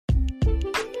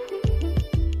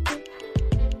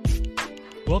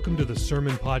Welcome to the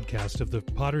Sermon Podcast of the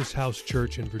Potter's House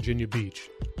Church in Virginia Beach,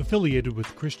 affiliated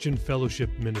with Christian Fellowship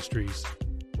Ministries.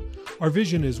 Our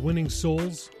vision is winning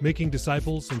souls, making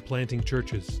disciples, and planting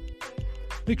churches.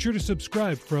 Make sure to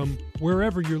subscribe from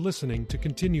wherever you're listening to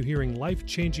continue hearing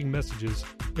life-changing messages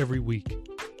every week.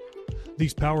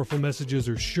 These powerful messages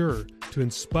are sure to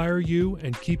inspire you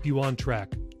and keep you on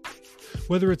track.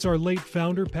 Whether it's our late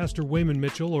founder, Pastor Wayman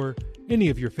Mitchell, or any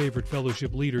of your favorite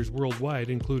fellowship leaders worldwide,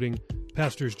 including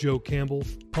Pastors Joe Campbell,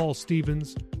 Paul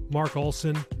Stevens, Mark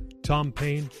Olson, Tom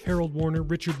Payne, Harold Warner,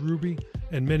 Richard Ruby,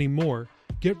 and many more,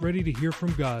 get ready to hear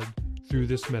from God through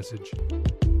this message.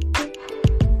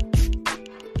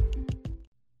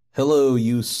 Hello,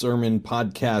 you sermon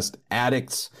podcast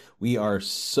addicts. We are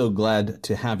so glad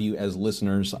to have you as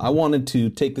listeners. I wanted to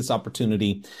take this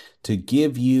opportunity to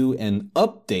give you an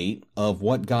update of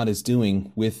what God is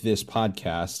doing with this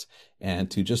podcast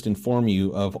and to just inform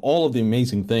you of all of the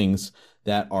amazing things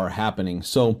that are happening.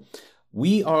 So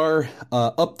we are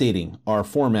updating our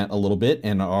format a little bit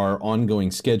and our ongoing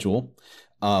schedule.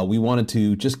 We wanted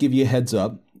to just give you a heads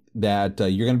up that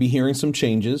you're going to be hearing some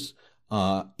changes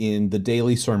in the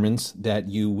daily sermons that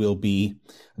you will be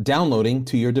downloading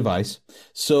to your device.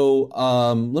 So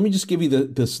let me just give you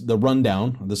the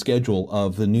rundown, the schedule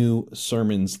of the new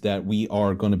sermons that we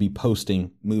are going to be posting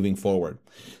moving forward.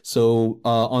 So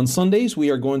on Sundays,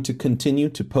 we are going to continue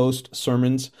to post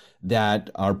sermons that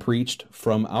are preached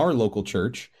from our local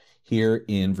church here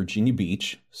in Virginia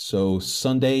Beach. So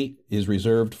Sunday is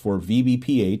reserved for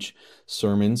VBPH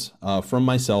sermons from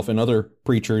myself and other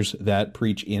preachers that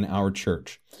preach in our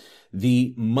church.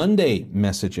 The Monday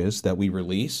messages that we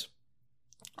release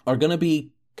are going to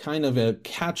be kind of a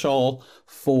catch-all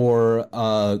for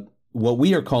what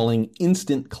we are calling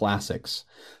instant classics.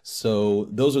 So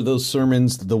those are those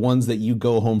sermons, the ones that you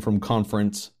go home from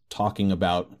conference talking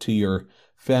about to your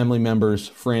family members,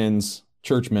 friends,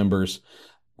 church members.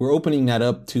 We're opening that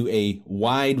up to a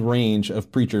wide range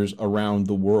of preachers around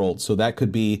the world. So that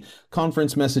could be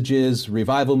conference messages,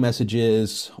 revival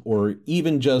messages, or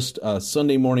even just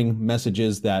Sunday morning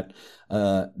messages that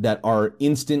are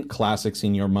instant classics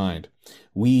in your mind.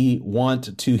 We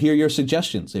want to hear your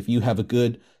suggestions. If you have a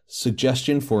good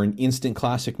suggestion for an instant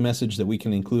classic message that we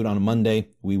can include on a Monday,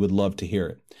 we would love to hear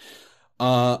it.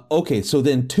 Okay, so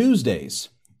then Tuesdays.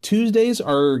 Tuesdays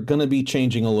are going to be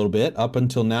changing a little bit. Up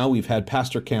until now, we've had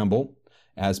Pastor Campbell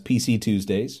as PC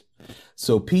Tuesdays.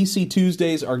 So PC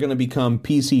Tuesdays are going to become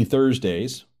PC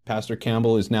Thursdays. Pastor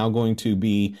Campbell is now going to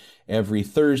be every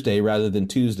Thursday rather than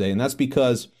Tuesday. And that's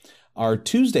because our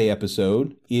Tuesday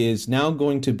episode is now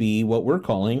going to be what we're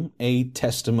calling a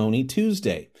Testimony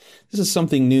Tuesday. This is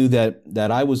something new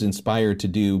that I was inspired to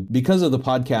do because of the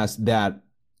podcast that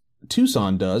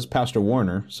Tucson does, Pastor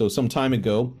Warner. So some time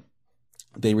ago,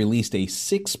 they released a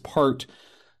 6-part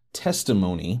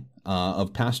testimony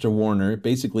of Pastor Warner.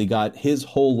 Basically got his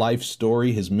whole life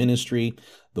story, his ministry,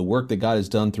 the work that God has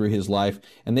done through his life,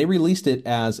 and they released it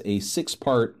as a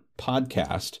 6-part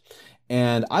podcast.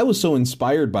 And I was so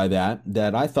inspired by that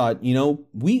I thought,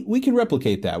 we can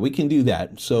replicate that. We can do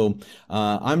that. So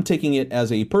I'm taking it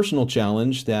as a personal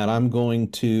challenge that I'm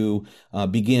going to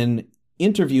begin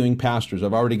interviewing pastors.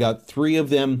 I've already got 3 of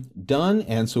them done,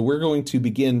 and so we're going to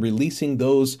begin releasing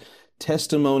those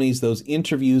testimonies, those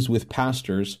interviews with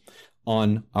pastors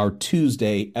on our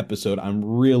Tuesday episode. I'm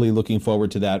really looking forward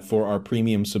to that for our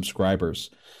premium subscribers.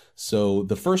 So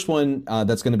the first one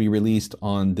that's going to be released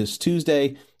on this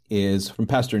Tuesday is from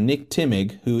Pastor Nick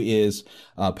Timig, who is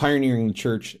pioneering the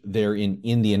church there in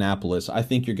Indianapolis. I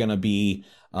think you're going to be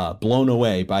blown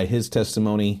away by his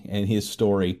testimony and his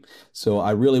story. So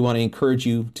I really want to encourage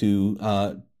you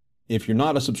to, if you're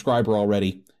not a subscriber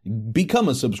already, become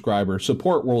a subscriber,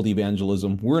 support World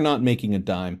Evangelism. We're not making a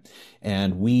dime.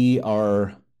 And we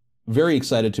are very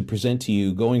excited to present to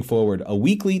you going forward a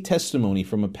weekly testimony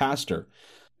from a pastor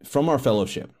from our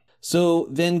fellowship. So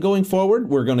then going forward,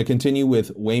 we're going to continue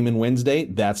with Wayman Wednesday.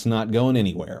 That's not going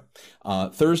anywhere.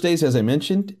 Thursdays, as I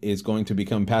mentioned, is going to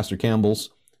become Pastor Campbell's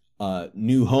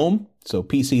new home, so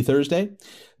PC Thursday.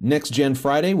 Next Gen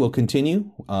Friday will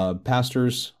continue,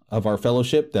 pastors of our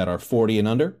fellowship that are 40 and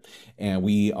under, and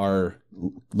we are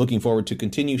looking forward to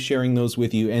continue sharing those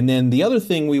with you. And then the other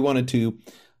thing we wanted to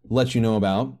let you know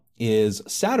about is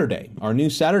Saturday. Our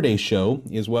new Saturday show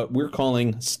is what we're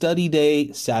calling Study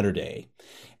Day Saturday.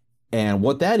 And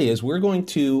what that is, we're going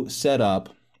to set up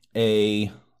a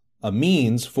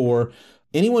means for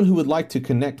anyone who would like to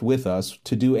connect with us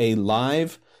to do a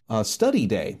live study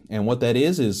day. And what that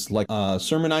is like a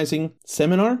sermonizing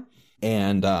seminar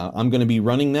And I'm going to be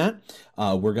running that.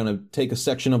 We're going to take a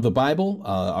section of the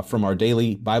Bible from our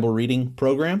daily Bible reading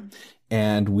program,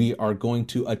 and we are going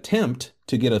to attempt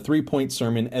to get a 3-point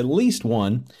sermon, at least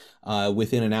one,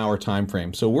 within an hour time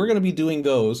frame. So we're going to be doing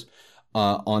those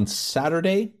on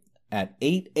Saturday at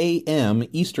 8 a.m.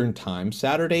 Eastern Time.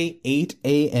 Saturday, 8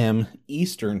 a.m.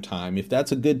 Eastern Time. If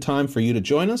that's a good time for you to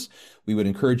join us, we would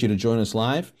encourage you to join us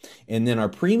live. And then our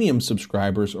premium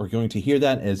subscribers are going to hear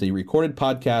that as a recorded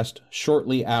podcast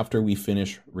shortly after we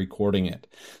finish recording it.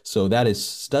 So that is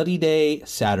Study Day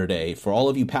Saturday. For all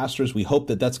of you pastors, we hope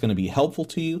that that's going to be helpful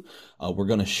to you. We're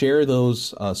going to share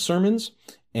those sermons.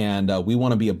 And we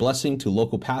want to be a blessing to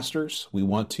local pastors. We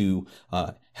want to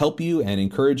help you and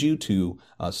encourage you to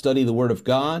study the Word of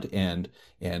God and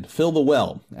fill the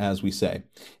well, as we say.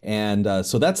 And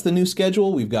so that's the new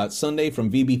schedule. We've got Sunday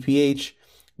from VBPH.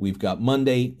 We've got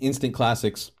Monday, Instant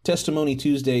Classics, Testimony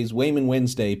Tuesdays, Wayman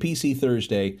Wednesday, PC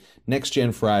Thursday, Next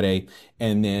Gen Friday,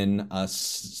 and then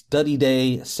Study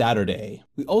Day Saturday.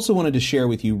 We also wanted to share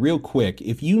with you real quick,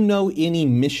 if you know any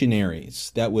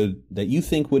missionaries that you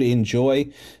think would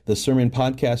enjoy the sermon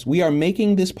podcast, we are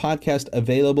making this podcast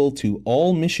available to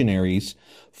all missionaries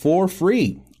for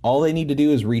free. All they need to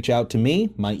do is reach out to me.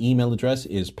 My email address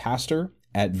is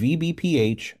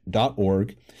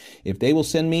pastor@vbph.org. If they will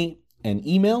send me an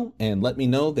email and let me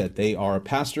know that they are a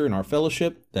pastor in our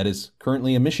fellowship that is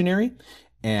currently a missionary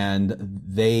and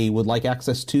they would like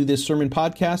access to this sermon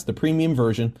podcast, the premium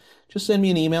version, just send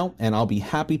me an email and I'll be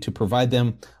happy to provide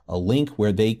them a link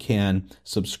where they can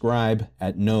subscribe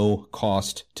at no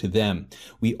cost to them.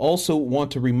 We also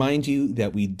want to remind you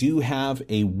that we do have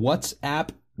a WhatsApp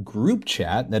group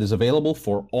chat that is available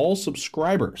for all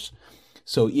subscribers.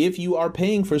 So if you are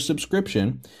paying for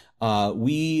subscription,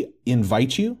 we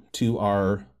invite you to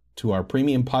our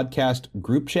premium podcast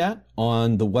group chat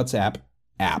on the WhatsApp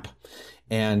app.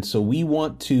 And so we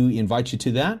want to invite you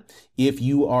to that. If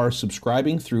you are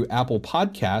subscribing through Apple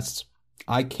Podcasts,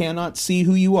 I cannot see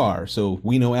who you are. So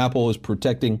we know Apple is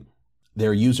protecting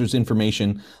their users'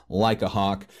 information like a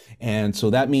hawk. And so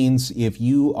that means if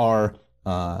you are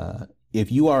a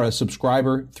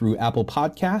subscriber through Apple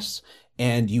Podcasts,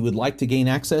 and you would like to gain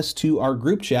access to our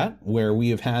group chat where we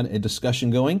have had a discussion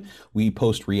going, we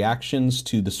post reactions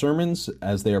to the sermons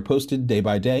as they are posted day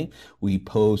by day. We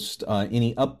post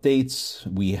any updates.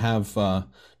 We have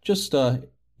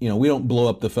we don't blow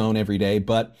up the phone every day,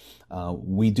 but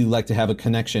we do like to have a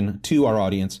connection to our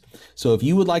audience. So if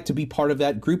you would like to be part of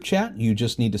that group chat, you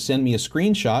just need to send me a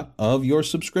screenshot of your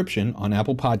subscription on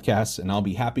Apple Podcasts, and I'll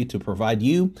be happy to provide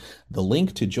you the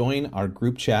link to join our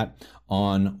group chat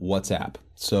on WhatsApp.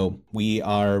 So we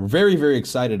are very, very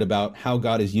excited about how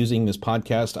God is using this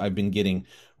podcast. I've been getting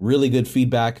really good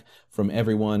feedback from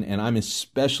everyone, and I'm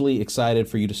especially excited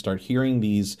for you to start hearing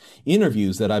these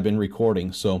interviews that I've been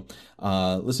recording. So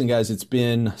listen, guys, it's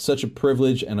been such a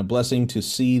privilege and a blessing to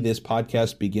see this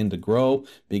podcast begin to grow,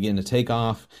 begin to take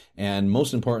off, and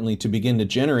most importantly, to begin to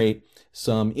generate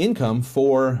some income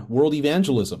for world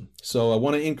evangelism. So I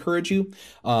want to encourage you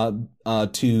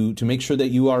to make sure that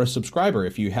you are a subscriber.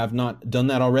 If you have not done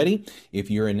that already,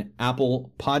 if you're in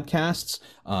Apple Podcasts,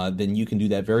 then you can do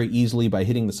that very easily by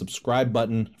hitting the subscribe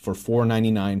button for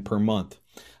 $4.99 per month.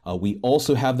 We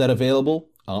also have that available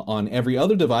on every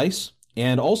other device.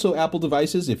 And also Apple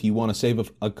devices, if you want to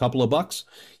save a couple of bucks,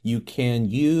 you can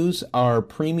use our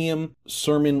premium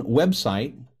sermon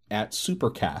website at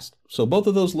Supercast. So both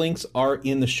of those links are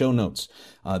in the show notes.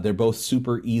 They're both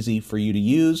super easy for you to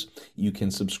use. You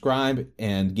can subscribe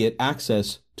and get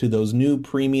access to those new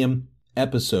premium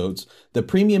episodes. The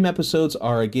premium episodes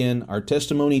are, again, our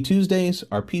Testimony Tuesdays,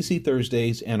 our PC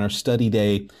Thursdays, and our Study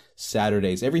Day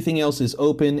Saturdays. Everything else is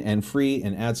open and free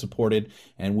and ad-supported,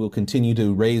 and we'll continue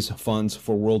to raise funds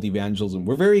for world evangelism.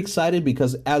 We're very excited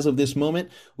because as of this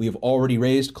moment, we have already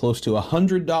raised close to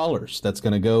 $100 that's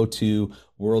going to go to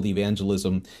world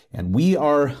evangelism, and we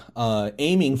are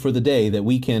aiming for the day that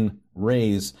we can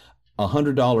raise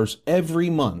 $100 every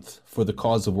month for the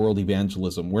cause of world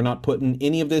evangelism. We're not putting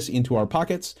any of this into our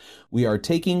pockets. We are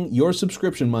taking your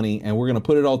subscription money and we're going to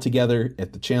put it all together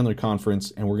at the Chandler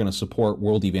Conference, and we're going to support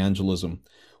world evangelism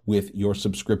with your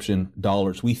subscription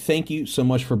dollars. We thank you so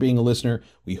much for being a listener.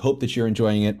 We hope that you're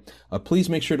enjoying it. Please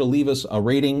make sure to leave us a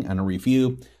rating and a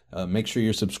review. Make sure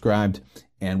you're subscribed.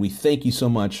 And we thank you so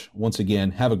much. Once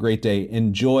again, have a great day.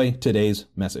 Enjoy today's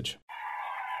message.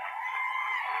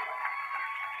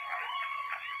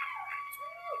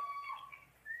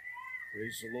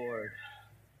 Praise the Lord.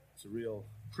 It's a real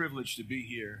privilege to be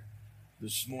here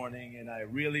this morning, and I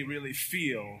really, really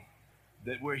feel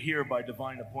that we're here by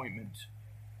divine appointment.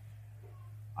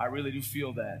 I really do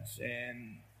feel that.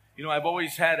 And You know, I've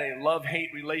always had a love-hate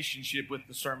relationship with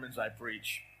the sermons I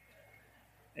preach.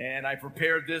 And I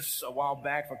prepared this a while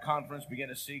back for conference, began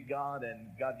to seek God,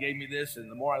 and God gave me this,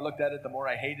 and the more I looked at it, the more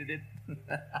I hated it.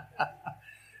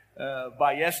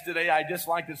 By yesterday, I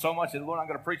disliked it so much that, Lord, I'm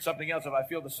going to preach something else if I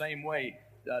feel the same way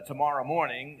tomorrow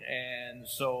morning. And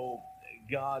so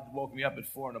God woke me up at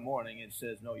 4 in the morning and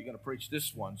says, no, you're going to preach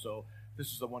this one, so this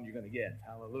is the one you're going to get.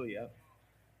 Hallelujah.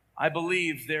 I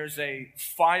believe there's a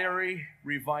fiery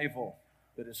revival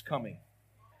that is coming.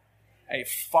 A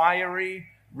fiery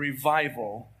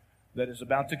revival that is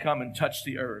about to come and touch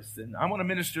the earth. And I want to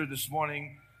minister this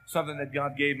morning something that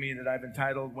God gave me that I've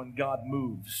entitled, When God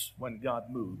Moves. When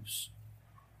God Moves.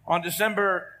 On this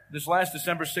last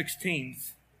December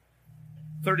 16th,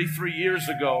 33 years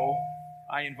ago,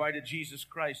 I invited Jesus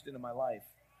Christ into my life.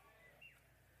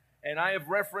 And I have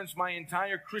referenced my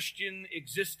entire Christian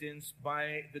existence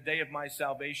by the day of my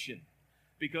salvation,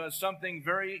 because something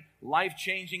very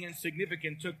life-changing and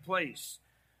significant took place.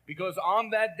 Because on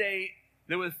that day,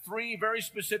 there were 3 very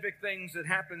specific things that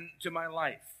happened to my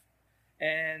life.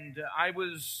 And I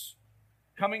was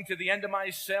coming to the end of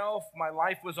myself. My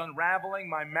life was unraveling.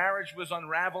 My marriage was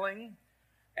unraveling.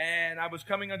 And I was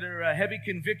coming under a heavy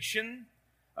conviction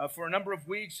for a number of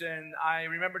weeks, and I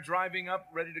remember driving up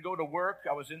ready to go to work.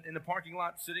 I was in the parking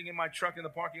lot, sitting in my truck in the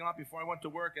parking lot before I went to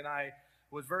work, and I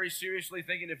was very seriously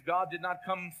thinking if God did not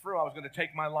come through, I was going to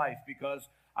take my life because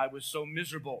I was so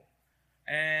miserable.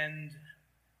 And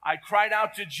I cried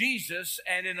out to Jesus,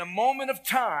 and in a moment of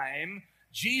time,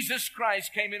 Jesus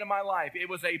Christ came into my life. It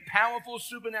was a powerful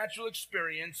supernatural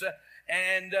experience.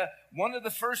 And one of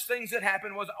the first things that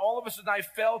happened was all of a sudden I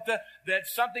felt that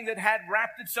something that had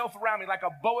wrapped itself around me like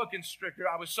a boa constrictor.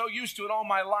 I was so used to it all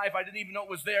my life, I didn't even know it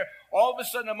was there. All of a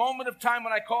sudden, a moment of time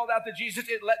when I called out to Jesus,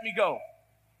 it let me go.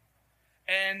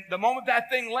 And the moment that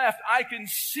thing left, I can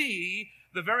see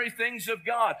the very things of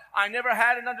God. I never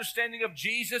had an understanding of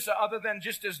Jesus other than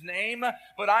just his name,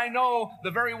 but I know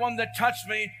the very one that touched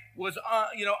me was,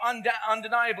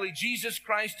 undeniably Jesus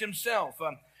Christ himself.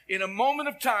 In a moment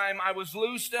of time, I was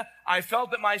loosed. I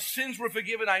felt that my sins were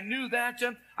forgiven. I knew that.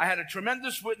 I had a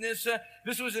tremendous witness.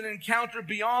 This was an encounter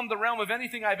beyond the realm of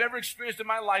anything I've ever experienced in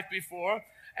my life before.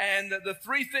 And the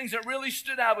 3 things that really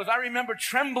stood out was I remember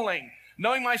trembling,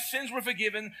 knowing my sins were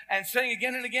forgiven, and saying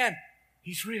again and again,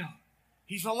 he's real.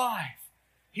 He's alive.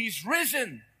 He's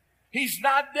risen. He's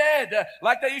not dead.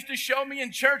 Like they used to show me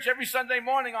in church every Sunday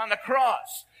morning on the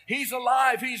cross. He's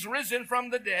alive. He's risen from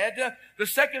the dead. The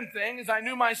second thing is I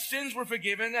knew my sins were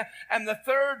forgiven. And the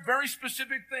third very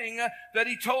specific thing that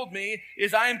he told me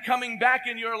is I am coming back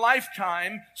in your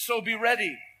lifetime, so be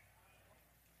ready.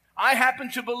 I happen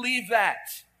to believe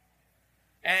that.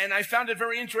 And I found it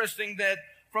very interesting that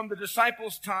from the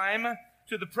disciples' time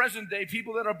to the present day,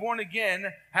 people that are born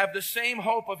again have the same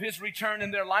hope of his return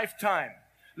in their lifetime.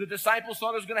 The disciples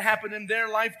thought it was going to happen in their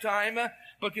lifetime,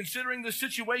 but considering the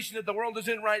situation that the world is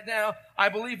in right now, I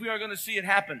believe we are going to see it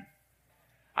happen.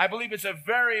 I believe it's a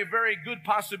very, very good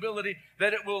possibility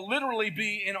that it will literally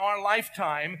be in our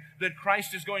lifetime that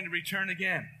Christ is going to return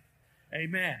again.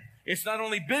 Amen. It's not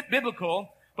only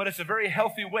biblical, but it's a very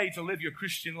healthy way to live your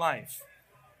Christian life.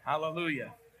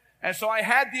 Hallelujah. And so I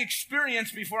had the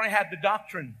experience before I had the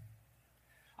doctrine.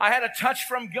 I had a touch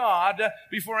from God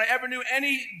before I ever knew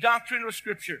any doctrine or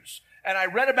scriptures. And I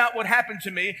read about what happened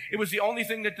to me. It was the only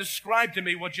thing that described to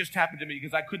me what just happened to me,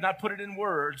 because I could not put it in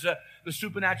words, the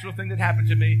supernatural thing that happened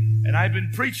to me. And I've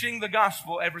been preaching the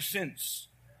gospel ever since,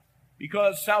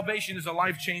 because salvation is a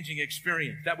life-changing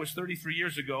experience. That was 33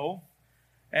 years ago.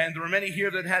 And there were many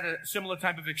here that had a similar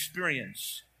type of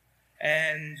experience.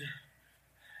 And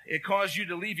it caused you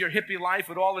to leave your hippie life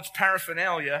with all its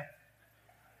paraphernalia.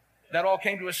 That all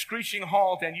came to a screeching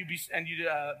halt, and you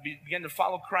began to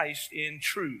follow Christ in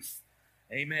truth.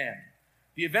 Amen.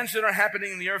 The events that are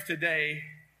happening in the earth today,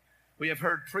 we have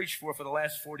heard preached for the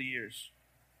last 40 years.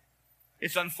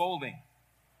 It's unfolding.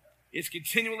 It's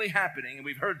continually happening, and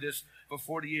we've heard this for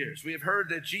 40 years. We have heard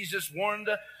that Jesus warned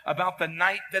about the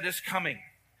night that is coming.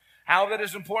 How that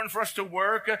is important for us to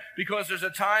work, because there's a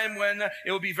time when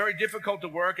it will be very difficult to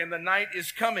work, and the night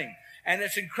is coming. And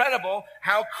it's incredible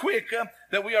how quick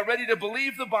that we are ready to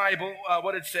believe the Bible,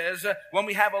 what it says, when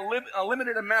we have a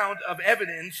limited amount of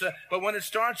evidence. But when it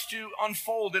starts to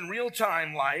unfold in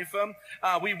real-time life,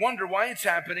 we wonder why it's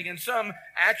happening, and some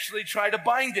actually try to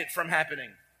bind it from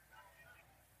happening.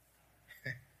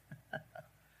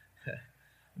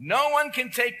 No one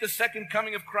can take the second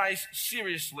coming of Christ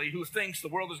seriously who thinks the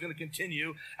world is going to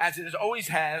continue as it always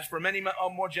has for many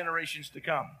more generations to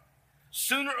come.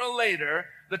 Sooner or later,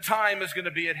 the time is going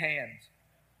to be at hand.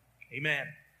 Amen.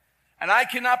 And I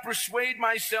cannot persuade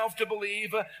myself to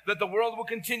believe that the world will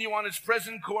continue on its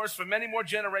present course for many more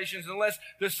generations unless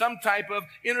there's some type of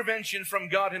intervention from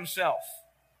God himself.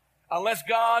 Unless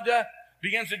God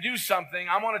begins to do something,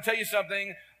 I want to tell you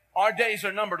something, our days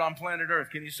are numbered on planet Earth.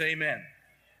 Can you say amen?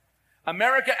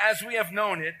 America, as we have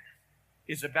known it,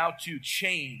 is about to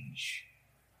change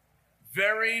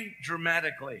very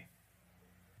dramatically.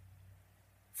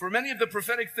 For many of the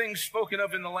prophetic things spoken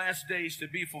of in the last days to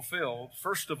be fulfilled,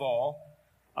 first of all,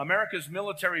 America's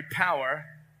military power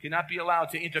cannot be allowed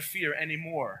to interfere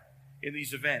anymore in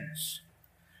these events.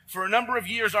 For a number of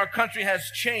years, our country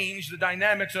has changed the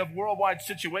dynamics of worldwide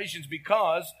situations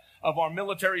because of our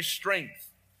military strength.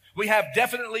 We have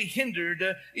definitely hindered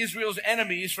Israel's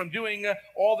enemies from doing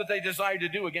all that they desire to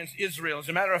do against Israel. As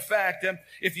a matter of fact,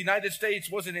 if the United States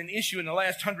wasn't an issue in the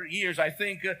last 100 years, I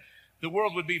think the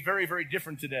world would be very, very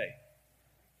different today.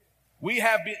 We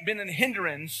have been a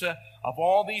hindrance of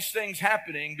all these things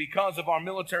happening because of our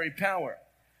military power.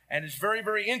 And it's very,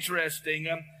 very interesting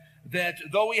that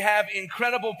though we have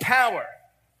incredible power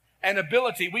and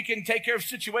ability, we can take care of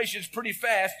situations pretty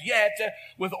fast, yet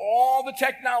with all the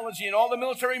technology and all the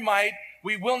military might,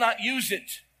 we will not use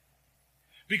it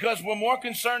because we're more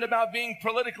concerned about being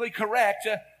politically correct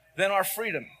than our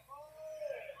freedom.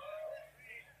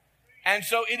 And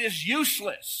so it is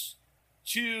useless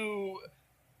to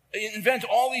invent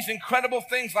all these incredible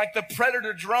things like the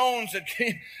Predator drones that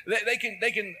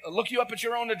they can look you up at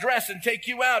your own address and take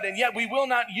you out. And yet we will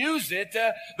not use it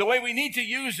the way we need to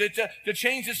use it to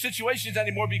change the situations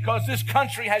anymore because this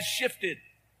country has shifted.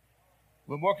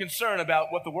 We're more concerned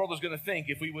about what the world is going to think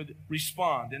if we would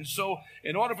respond. And so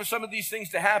in order for some of these things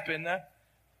to happen,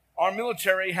 our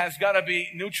military has got to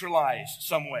be neutralized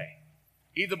some way.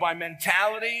 Either by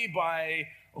mentality, by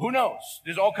who knows.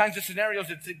 There's all kinds of scenarios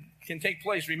that can take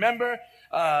place. Remember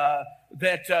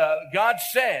that God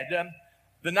said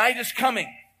the night is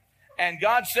coming. And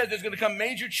God said there's going to come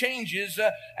major changes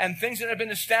and things that have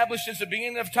been established since the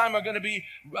beginning of time are going to be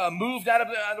moved out of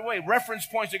the way. Reference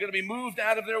points are going to be moved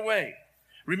out of their way.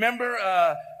 Remember,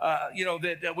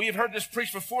 that we have heard this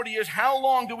preached for 40 years. How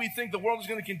long do we think the world is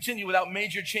going to continue without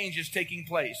major changes taking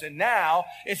place? And now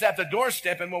it's at the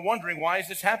doorstep and we're wondering, why is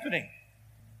this happening?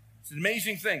 It's an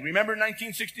amazing thing. Remember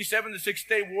 1967, the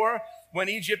Six-Day War, when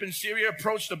Egypt and Syria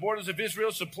approached the borders of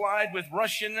Israel supplied with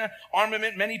Russian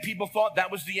armament? Many people thought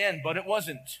that was the end, but it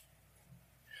wasn't.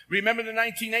 Remember the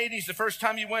 1980s, the first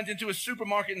time you went into a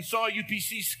supermarket and saw a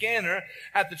UPC scanner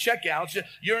at the checkouts,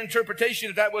 your interpretation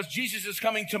of that was Jesus is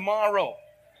coming tomorrow.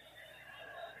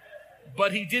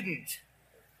 But he didn't.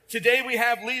 Today we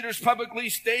have leaders publicly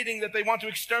stating that they want to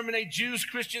exterminate Jews,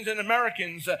 Christians, and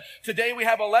Americans. Today we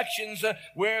have elections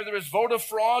where there is voter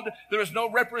fraud. There is no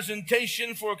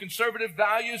representation for conservative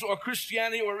values or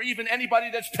Christianity or even anybody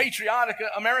that's patriotic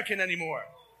American anymore.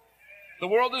 The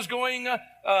world is going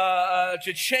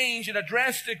to change in a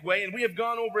drastic way, and we have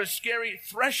gone over a scary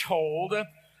threshold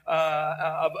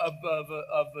of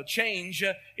change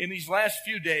in these last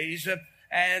few days.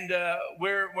 And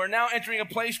we're now entering a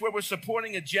place where we're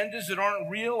supporting agendas that aren't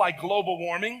real, like global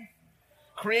warming,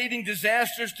 creating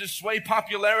disasters to sway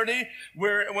popularity,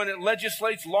 when it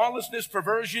legislates lawlessness,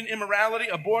 perversion, immorality,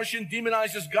 abortion,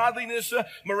 demonizes godliness,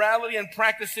 morality, and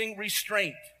practicing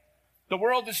restraint. The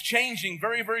world is changing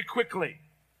very, very quickly.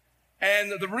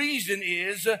 And the reason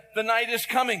is the night is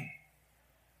coming.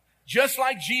 Just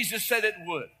like Jesus said it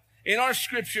would. In our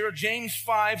scripture, James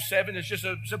 5:7, it's just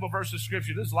a simple verse of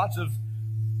scripture. There's lots of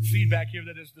feedback here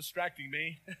that is distracting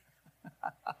me.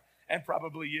 And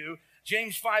probably you.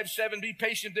 James 5:7, be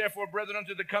patient therefore, brethren,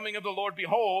 unto the coming of the Lord.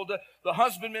 Behold, the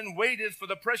husbandman waiteth for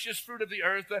the precious fruit of the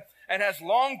earth, and has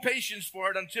long patience for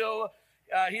it until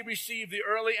he received the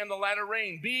early and the latter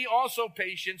rain. Be also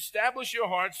patient, establish your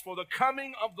hearts, for the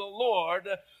coming of the Lord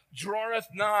draweth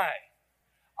nigh.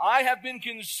 I have been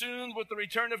consumed with the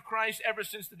return of Christ ever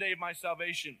since the day of my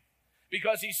salvation,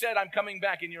 because he said, I'm coming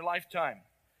back in your lifetime.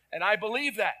 And I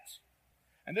believe that.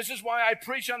 And this is why I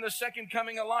preach on the second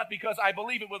coming a lot, because I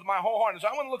believe it with my whole heart. And so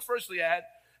I want to look firstly at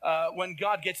when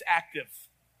God gets active.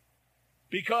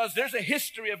 Because there's a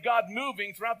history of God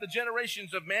moving throughout the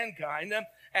generations of mankind,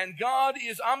 and God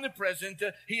is omnipresent.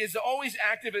 He is always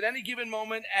active at any given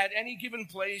moment, at any given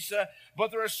place,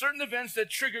 but there are certain events that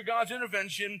trigger God's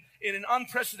intervention in an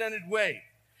unprecedented way.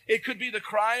 It could be the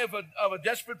cry of a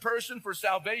desperate person for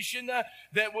salvation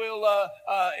that will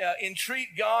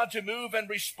entreat God to move and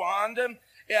respond.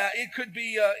 It could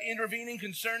be intervention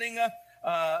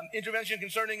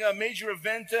concerning a major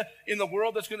event in the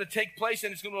world that's going to take place,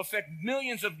 and it's going to affect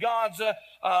millions of God's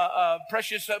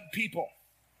precious people.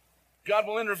 God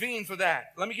will intervene for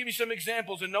that. Let me give you some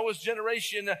examples. In Noah's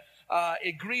generation,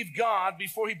 it grieved God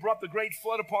before he brought the great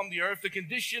flood upon the earth. The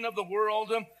condition of the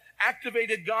world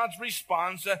activated God's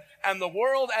response, and the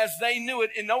world as they knew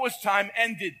it in Noah's time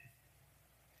ended.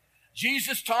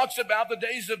 Jesus talks about the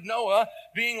days of Noah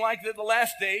being like the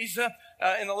last days.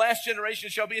 In the last generation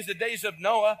shall be as the days of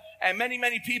Noah. And many,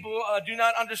 many people do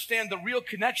not understand the real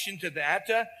connection to that.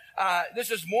 This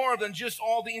is more than just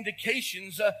all the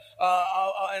indications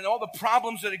and all the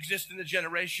problems that exist in the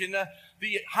generation.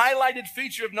 The highlighted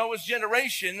feature of Noah's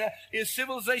generation is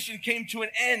civilization came to an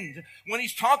end. When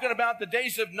he's talking about the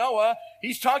days of Noah,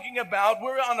 he's talking about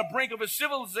we're on the brink of a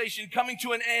civilization coming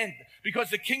to an end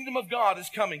because the kingdom of God is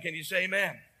coming. Can you say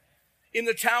amen? In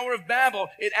the Tower of Babel,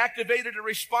 it activated a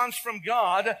response from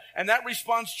God, and that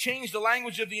response changed the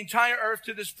language of the entire earth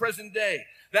to this present day.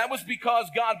 That was because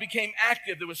God became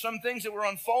active. There were some things that were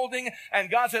unfolding,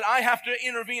 and God said, I have to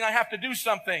intervene. I have to do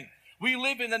something. We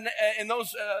live in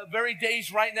those very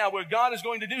days right now where God is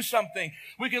going to do something.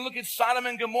 We can look at Sodom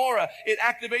and Gomorrah. It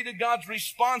activated God's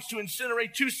response to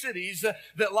incinerate two cities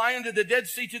that lie under the Dead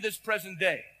Sea to this present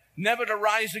day, never to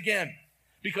rise again.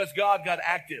 Because God got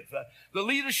active. The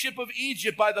leadership of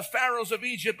Egypt by the pharaohs of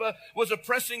Egypt was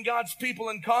oppressing God's people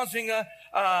and causing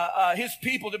his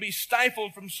people to be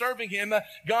stifled from serving him.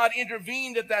 God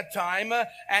intervened at that time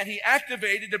and he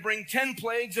activated to bring 10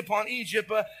 plagues upon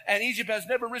Egypt, and Egypt has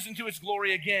never risen to its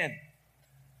glory again.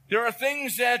 There are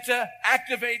things that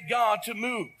activate God to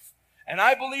move. And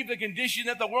I believe the condition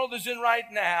that the world is in right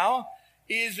now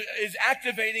is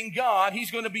activating God.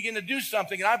 He's going to begin to do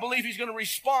something. And I believe he's going to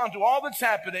respond to all that's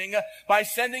happening by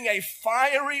sending a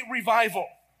fiery revival.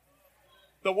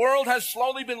 The world has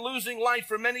slowly been losing light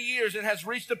for many years and has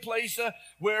reached a place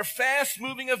where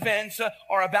fast-moving events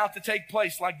are about to take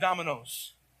place like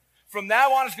dominoes. From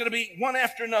now on, it's going to be one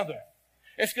after another.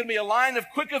 It's going to be a line of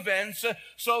quick events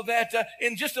so that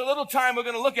in just a little time, we're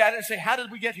going to look at it and say, how did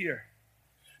we get here?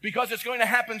 Because it's going to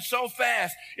happen so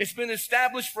fast. It's been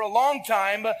established for a long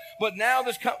time, but now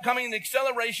there's coming an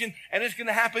acceleration, and it's going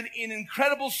to happen in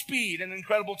incredible speed and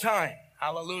incredible time.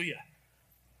 Hallelujah.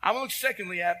 I will look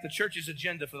secondly at the church's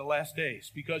agenda for the last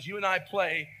days, because you and I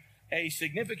play a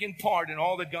significant part in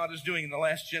all that God is doing in the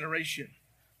last generation.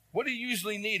 What do you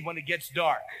usually need when it gets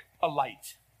dark? A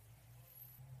light.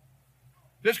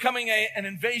 There's coming an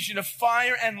invasion of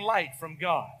fire and light from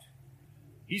God.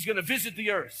 He's going to visit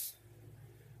the earth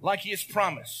like he has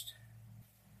promised.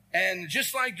 And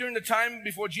just like during the time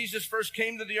before Jesus first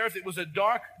came to the earth, it was a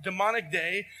dark, demonic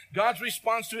day. God's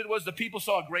response to it was the people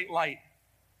saw a great light.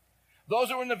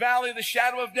 Those who were in the valley of the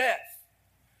shadow of death.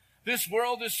 This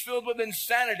world is filled with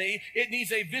insanity. It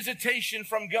needs a visitation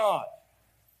from God.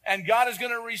 And God is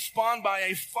going to respond by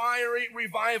a fiery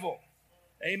revival.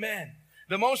 Amen.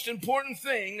 The most important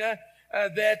thing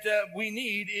that we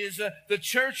need is the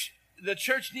church. The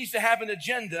church needs to have an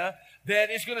agenda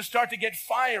that is going to start to get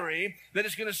fiery, that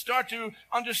is going to start to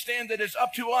understand that it's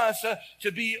up to us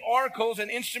to be oracles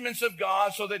and instruments of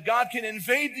God so that God can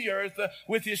invade the earth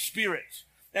with his spirit.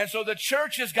 And so the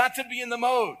church has got to be in the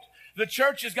mode. The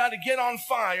church has got to get on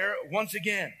fire once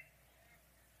again.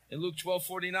 In Luke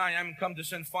 12:49, I am come to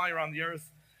send fire on the earth,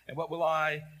 and what will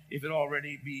I if it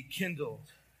already be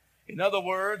kindled? In other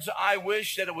words, I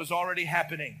wish that it was already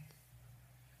happening.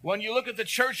 When you look at the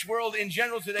church world in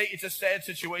general today, it's a sad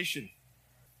situation.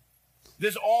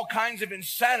 There's all kinds of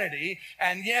insanity,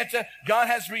 and yet God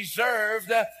has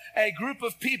reserved a group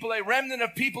of people, a remnant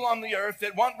of people on the earth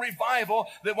that want revival,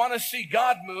 that want to see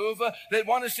God move, that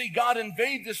want to see God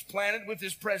invade this planet with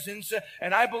his presence.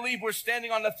 And I believe we're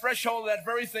standing on the threshold of that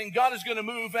very thing. God is going to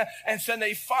move and send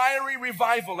a fiery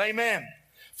revival. Amen.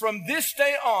 From this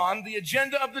day on, the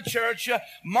agenda of the church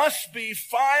must be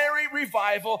fiery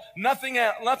revival, nothing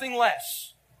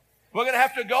less. We're going to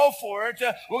have to go for it.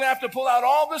 We're going to have to pull out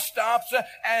all the stops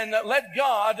and let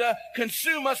God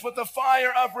consume us with the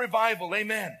fire of revival.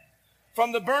 Amen.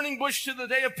 From the burning bush to the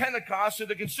day of Pentecost, to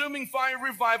the consuming fire of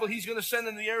revival he's going to send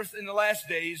in the earth in the last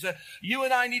days, you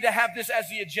and I need to have this as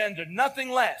the agenda. Nothing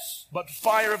less but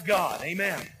fire of God.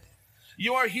 Amen.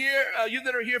 You are here, you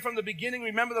that are here from the beginning,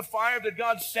 remember the fire that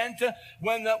God sent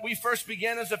when we first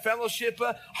began as a fellowship.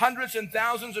 Hundreds and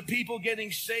thousands of people getting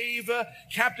saved,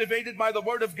 captivated by the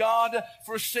word of God,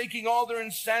 forsaking all their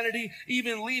insanity,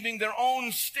 even leaving their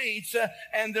own states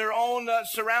and their own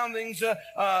surroundings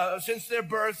since their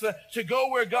birth to go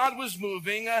where God was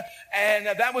moving. And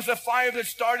that was a fire that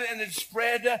started and it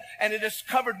spread and it has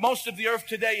covered most of the earth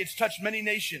today. It's touched many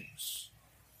nations.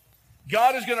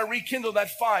 God is going to rekindle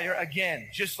that fire again,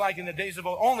 just like in the days of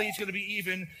old. Only it's going to be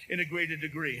even in a greater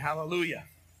degree. Hallelujah.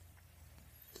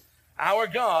 Our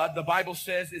God, the Bible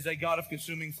says, is a God of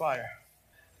consuming fire.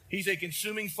 He's a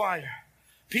consuming fire.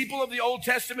 People of the Old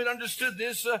Testament understood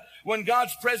this when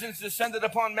God's presence descended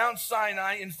upon Mount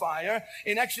Sinai in fire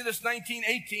in Exodus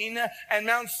 19:18, and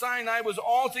Mount Sinai was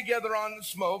altogether on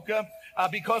smoke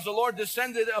because the Lord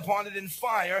descended upon it in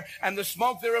fire, and the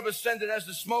smoke thereof ascended as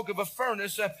the smoke of a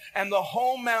furnace, and the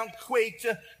whole mount quaked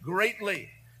greatly.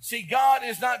 See, God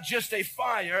is not just a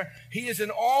fire. He is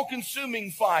an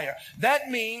all-consuming fire. That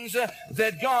means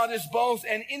that God is both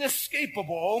an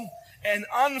inescapable and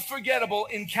unforgettable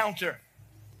encounter.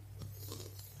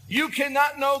 You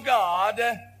cannot know God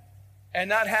and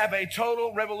not have a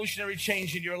total revolutionary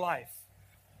change in your life.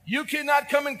 You cannot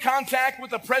come in contact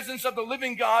with the presence of the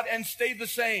living God and stay the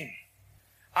same.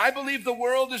 I believe the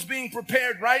world is being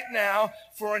prepared right now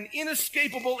for an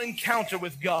inescapable encounter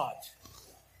with God.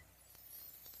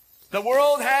 The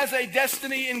world has a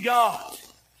destiny in God,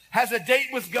 has a date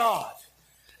with God.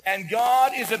 And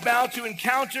God is about to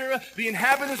encounter the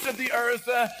inhabitants of the earth,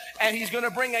 and he's going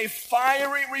to bring a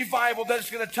fiery revival that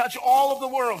is going to touch all of the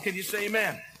world. Can you say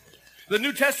amen? The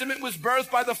New Testament was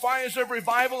birthed by the fires of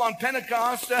revival on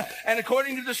Pentecost, and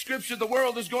according to the scripture, the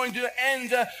world is going to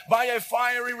end by a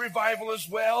fiery revival as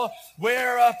well,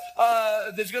 where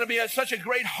there's going to be such a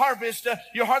great harvest,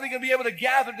 you're hardly going to be able to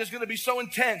gather. It's going to be so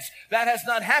intense. That has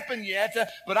not happened yet,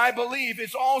 but I believe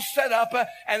it's all set up,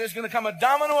 and there's going to come a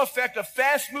domino effect of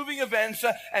fast-moving events,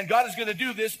 and God is going to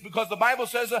do this because the Bible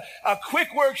says, a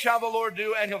quick work shall the Lord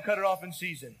do, and he'll cut it off in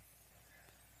season.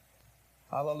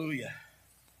 Hallelujah.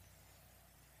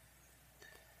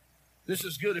 This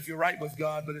is good if you're right with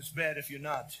God, but it's bad if you're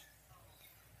not.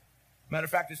 Matter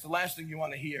of fact, it's the last thing you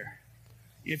want to hear.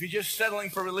 If you're just settling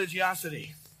for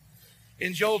religiosity.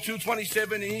 In Joel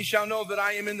 2:27, and ye shall know that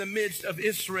I am in the midst of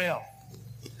Israel.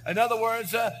 In other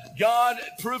words, God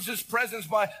proves his presence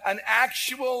by an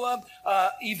actual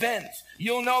event.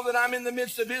 You'll know that I'm in the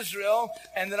midst of Israel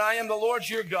and that I am the Lord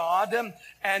your God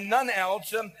and none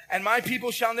else. And my people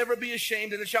shall never be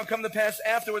ashamed. And it shall come to pass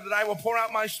afterward that I will pour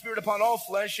out my spirit upon all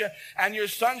flesh. And your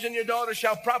sons and your daughters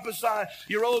shall prophesy.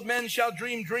 Your old men shall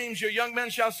dream dreams. Your young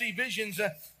men shall see visions.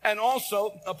 And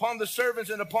also upon the servants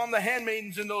and upon the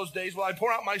handmaidens in those days will I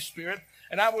pour out my spirit.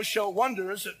 And I will show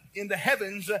wonders in the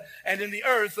heavens and in the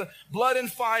earth, blood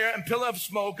and fire and pillar of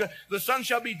smoke. The sun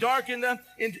shall be darkened,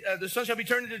 the sun shall be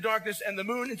turned into darkness, and the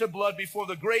moon into blood before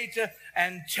the great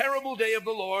and terrible day of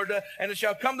the Lord. And it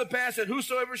shall come to pass that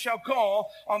whosoever shall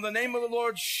call on the name of the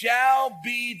Lord shall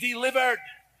be delivered.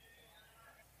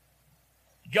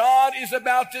 God is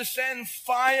about to send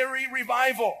fiery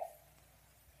revival.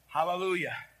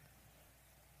 Hallelujah.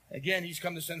 Again, he's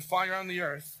come to send fire on the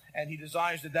earth. And he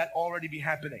desires that already be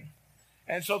happening.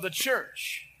 And so the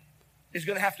church is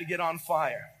going to have to get on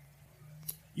fire.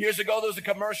 Years ago, there was a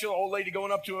commercial, old lady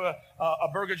going up to a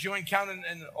burger joint counting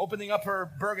and opening up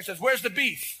her burger and says, "Where's the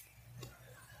beef?"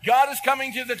 God is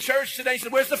coming to the church today and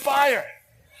said, "Where's the fire?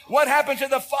 What happened to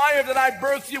the fire that I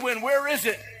birthed you in? Where is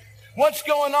it? What's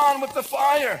going on with the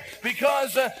fire?"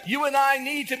 Because you and I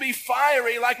need to be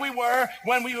fiery like we were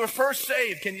when we were first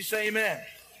saved. Can you say amen?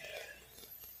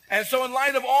 And so in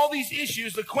light of all these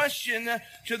issues, the question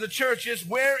to the church is,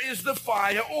 where is the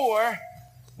fire? Or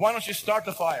why don't you start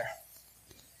the fire?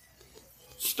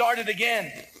 Start it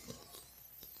again.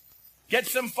 Get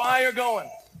some fire going.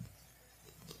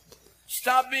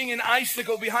 Stop being an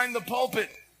icicle behind the pulpit.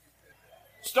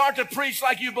 Start to preach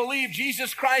like you believe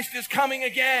Jesus Christ is coming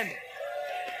again.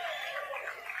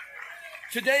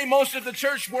 Today, most of the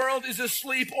church world is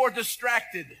asleep or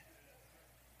distracted.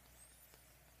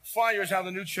 Fire is how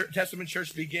the New Testament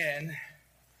church began,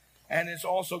 and it's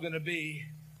also going to be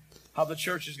how the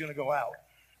church is going to go out.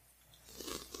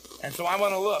 And so I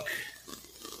want to look,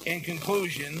 in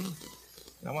conclusion,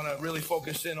 and I want to really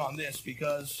focus in on this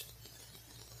because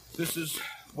this is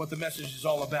what the message is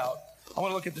all about. I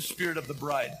want to look at the spirit of the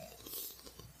bride.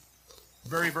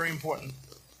 Very, very important.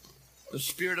 The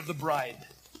spirit of the bride.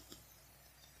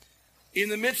 In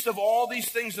the midst of all these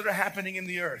things that are happening in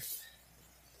the earth,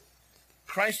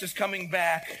 Christ is coming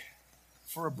back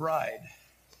for a bride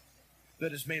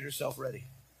that has made herself ready.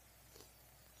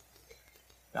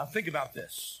 Now think about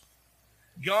this.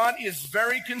 God is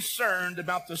very concerned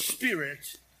about the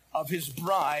spirit of his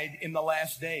bride in the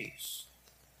last days.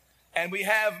 And we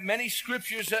have many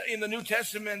scriptures in the New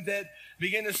Testament that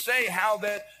begin to say how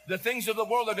that the things of the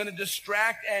world are going to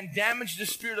distract and damage the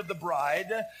spirit of the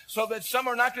bride so that some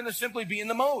are not going to simply be in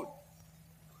the mode.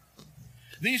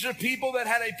 These are people that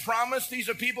had a promise. These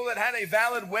are people that had a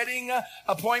valid wedding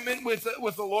appointment with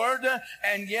the Lord.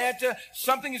 And yet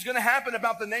something is going to happen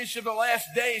about the nation of the last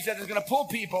days that is going to pull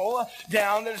people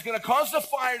down, that is going to cause the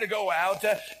fire to go out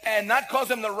and not cause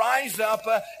them to rise up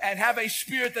and have a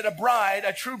spirit that a bride,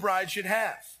 a true bride, should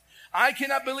have. I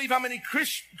cannot believe how many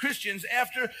Christians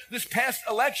after this past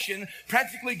election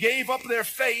practically gave up their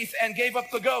faith and gave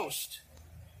up the ghost.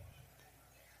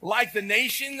 Like the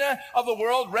nation of the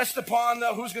world rests upon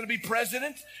who's going to be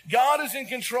president. God is in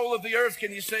control of the earth.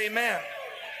 Can you say amen?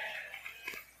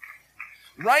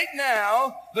 Right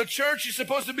now, the church is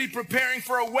supposed to be preparing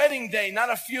for a wedding day,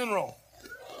 not a funeral.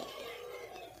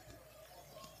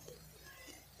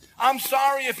 I'm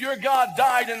sorry if your God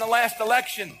died in the last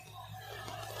election.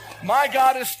 My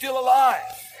God is still alive.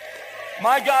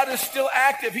 My God is still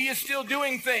active. He is still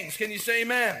doing things. Can you say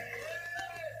amen?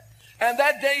 And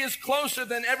that day is closer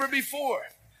than ever before.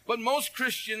 But most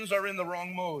Christians are in the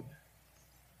wrong mode.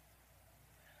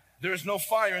 There is no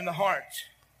fire in the heart.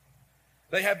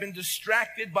 They have been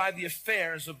distracted by the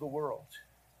affairs of the world.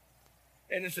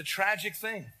 And it's a tragic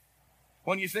thing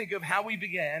when you think of how we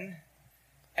began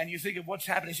and you think of what's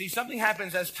happening. See, something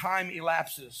happens as time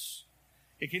elapses.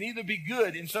 It can either be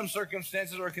good in some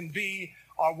circumstances or it can be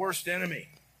our worst enemy.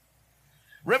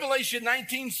 Revelation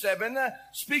 19:7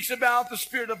 speaks about the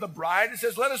spirit of the bride. It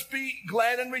says, let us be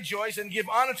glad and rejoice and give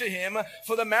honor to him,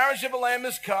 for the marriage of the Lamb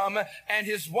is come, and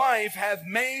his wife hath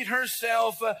made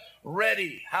herself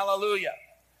ready. Hallelujah.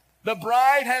 The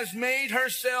bride has made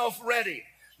herself ready.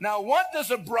 Now, what does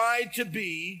a bride to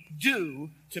be do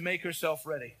to make herself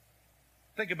ready?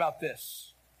 Think about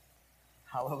this.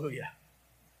 Hallelujah.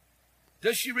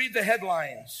 Does she read the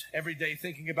headlines every day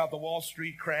thinking about the Wall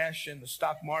Street crash and the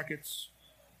stock markets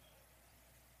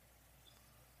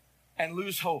and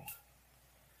lose hope?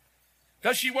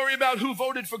 Does she worry about who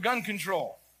voted for gun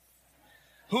control?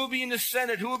 Who will be in the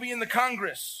Senate? Who will be in the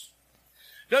Congress?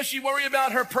 Does she worry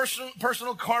about her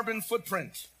personal carbon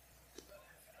footprint?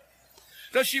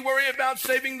 Does she worry about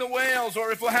saving the whales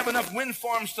or if we'll have enough wind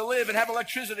farms to live and have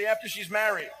electricity after she's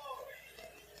married?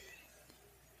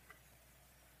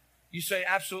 You say,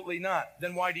 absolutely not.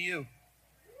 Then why do you?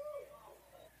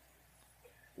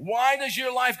 Why does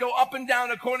your life go up and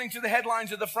down according to the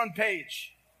headlines of the front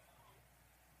page?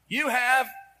 You have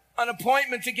an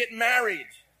appointment to get married.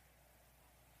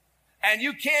 And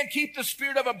you can't keep the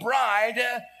spirit of a bride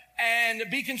and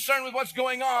be concerned with what's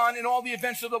going on in all the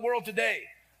events of the world today.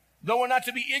 Though we're not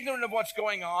to be ignorant of what's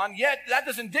going on, yet that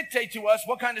doesn't dictate to us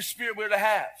what kind of spirit we're to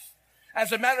have.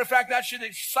 As a matter of fact, that should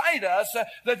excite us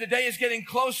that the day is getting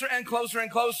closer and closer and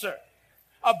closer.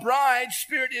 A bride's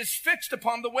spirit is fixed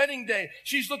upon the wedding day.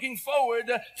 She's looking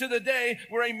forward to the day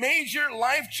where a major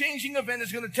life-changing event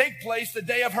is going to take place, the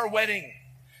day of her wedding.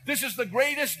 This is the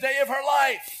greatest day of her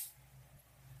life.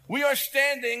 We are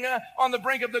standing on the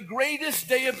brink of the greatest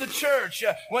day of the church,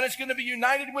 when it's going to be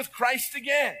united with Christ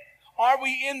again. Are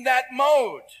we in that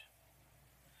mode?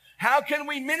 How can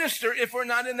we minister if we're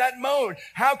not in that mode?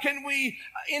 How can we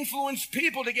influence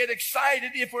people to get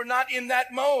excited if we're not in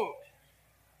that mode?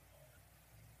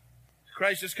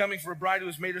 Christ is coming for a bride who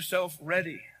has made herself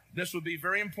ready. This would be a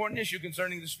very important issue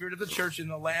concerning the spirit of the church in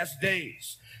the last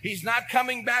days. He's not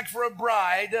coming back for a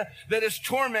bride that is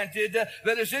tormented,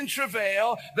 that is in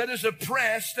travail, that is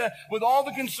oppressed with all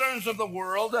the concerns of the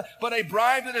world, but a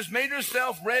bride that has made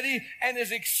herself ready and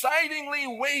is excitingly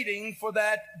waiting for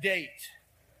that date.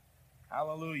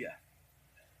 Hallelujah.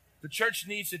 The church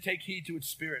needs to take heed to its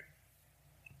spirit.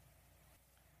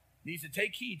 Needs to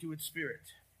take heed to its spirit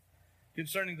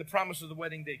concerning the promise of the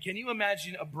wedding day. Can you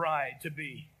imagine a bride to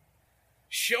be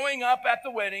showing up at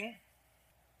the wedding?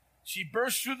 She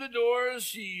bursts through the doors.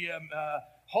 She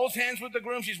holds hands with the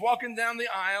groom. She's walking down the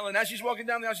aisle. And as she's walking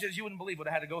down the aisle, she says, you wouldn't believe what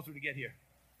I had to go through to get here.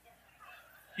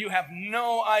 You have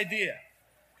no idea.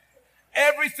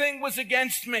 Everything was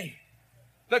against me.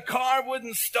 The car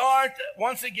wouldn't start.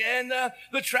 Once again,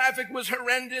 the traffic was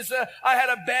horrendous. I had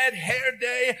a bad hair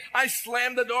day. I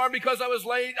slammed the door because I was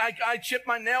late. I chipped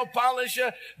my nail polish.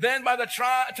 Then by the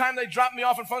time they dropped me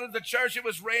off in front of the church, it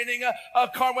was raining. A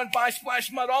car went by,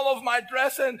 splashed mud all over my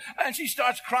dress, and she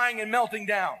starts crying and melting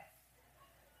down.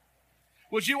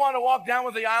 Would you want to walk down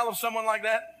with the aisle of someone like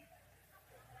that?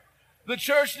 The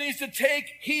church needs to take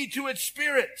heed to its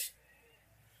spirit,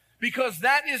 because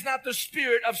that is not the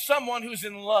spirit of someone who's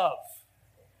in love.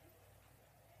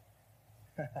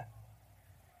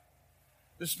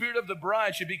 The spirit of the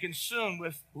bride should be consumed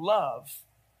with love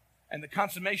and the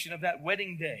consummation of that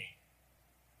wedding day.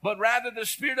 But rather, the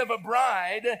spirit of a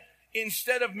bride,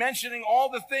 instead of mentioning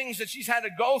all the things that she's had to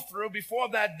go through before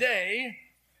that day,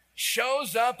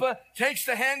 shows up, takes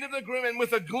the hand of the groom, and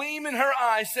with a gleam in her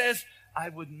eye says, I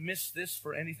wouldn't miss this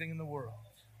for anything in the world.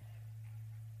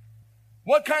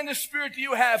 What kind of spirit do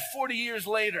you have 40 years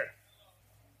later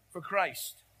for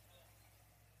Christ?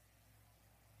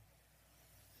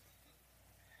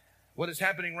 What is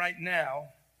happening right now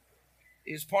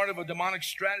is part of a demonic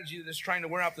strategy that is trying to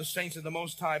wear out the saints of the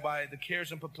Most High by the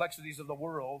cares and perplexities of the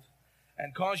world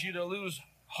and cause you to lose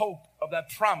hope of that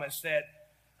promise that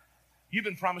you've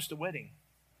been promised a wedding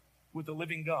with the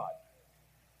living God.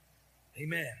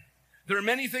 Amen. There are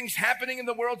many things happening in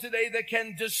the world today that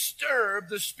can disturb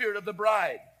the spirit of the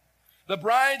bride. The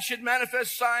bride should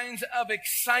manifest signs of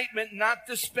excitement, not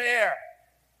despair.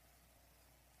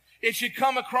 It should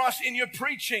come across in your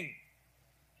preaching.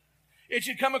 It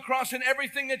should come across in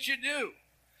everything that you do.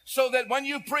 So that when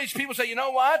you preach, people say, you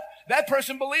know what? That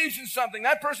person believes in something.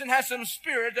 That person has some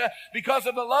spirit because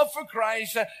of the love for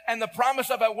Christ and the promise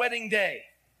of a wedding day.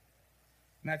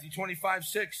 Matthew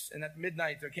 25:6, and at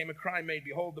midnight there came a cry made,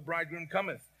 behold, the bridegroom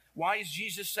cometh. Why is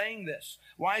Jesus saying this?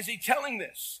 Why is he telling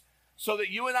this? So that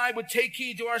you and I would take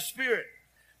heed to our spirit.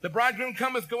 The bridegroom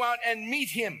cometh, go out and meet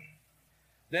him.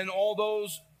 Then all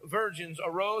those virgins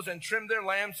arose and trimmed their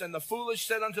lamps, and the foolish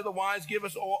said unto the wise, give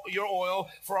us your oil,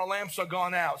 for our lamps are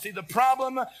gone out. See, the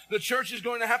problem the church is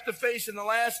going to have to face in the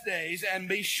last days and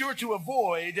be sure to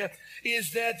avoid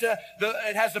is that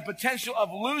it has the potential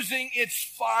of losing its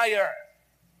fire.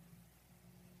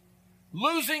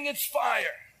 Losing its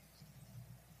fire.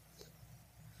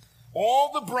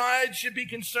 All the bride should be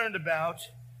concerned about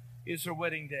is her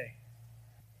wedding day.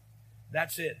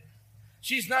 That's it.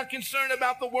 She's not concerned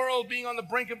about the world being on the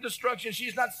brink of destruction.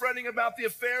 She's not fretting about the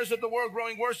affairs of the world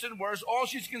growing worse and worse. All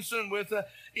she's concerned with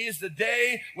is the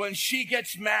day when she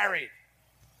gets married.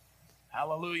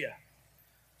 Hallelujah.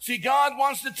 See, God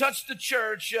wants to touch the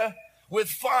church with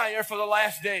fire for the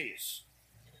last days.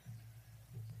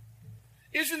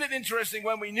 Isn't it interesting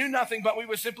when we knew nothing but we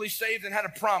were simply saved and had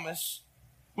a promise?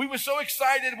 We were so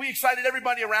excited, we excited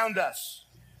everybody around us.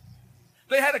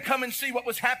 They had to come and see what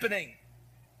was happening.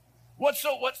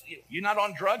 You're not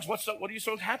on drugs? What are you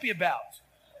so happy about?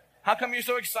 How come you're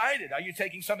so excited? Are you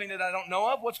taking something that I don't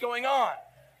know of? What's going on?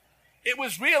 It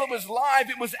was real, it was live,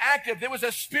 it was active. There was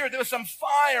a spirit, there was some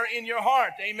fire in your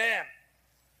heart. Amen.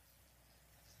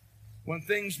 When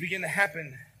things begin to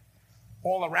happen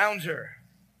all around her,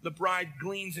 the bride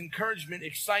gleans encouragement,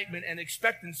 excitement, and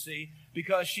expectancy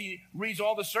because she reads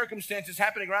all the circumstances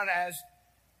happening around her as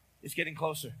it's getting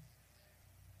closer.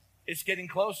 It's getting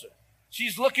closer.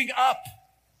 She's looking up.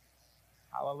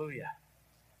 Hallelujah.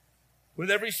 With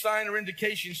every sign or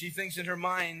indication, she thinks in her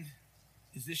mind,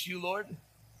 is this you, Lord?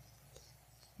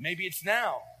 Maybe it's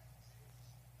now.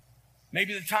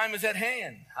 Maybe the time is at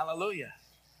hand. Hallelujah.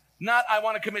 Not, I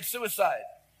want to commit suicide.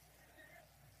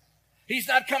 He's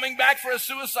not coming back for a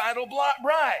suicidal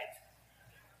bride.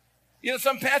 You know,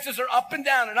 some pastors are up and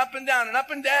down and up and down and up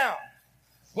and down.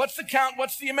 What's the count?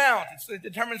 What's the amount? It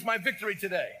determines my victory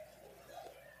today.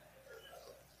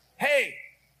 Hey,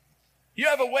 you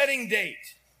have a wedding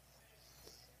date.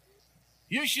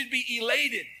 You should be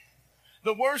elated.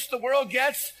 The worse the world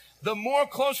gets, the more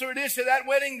closer it is to that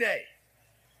wedding day.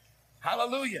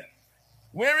 Hallelujah.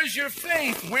 Where is your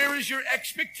faith? Where is your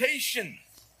expectation?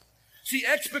 See,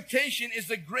 expectation is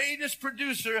the greatest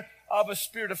producer of a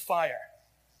spirit of fire.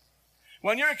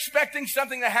 When you're expecting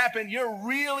something to happen, you're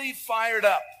really fired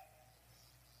up.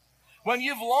 When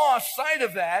you've lost sight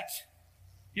of that,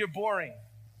 you're boring.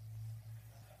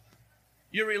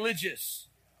 You're religious.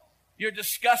 You're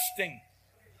disgusting.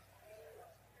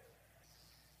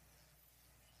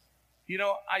 You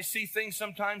know, I see things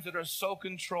sometimes that are so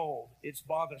controlled, it's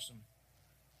bothersome.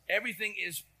 Everything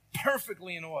is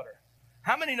perfectly in order.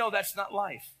 How many know that's not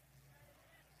life?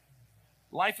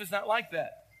 Life is not like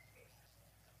that.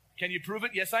 Can you prove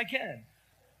it? Yes, I can.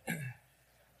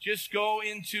 Just go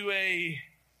into a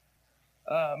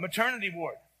maternity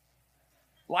ward.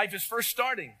 Life is first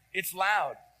starting. It's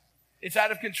loud. It's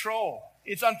out of control.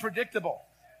 It's unpredictable.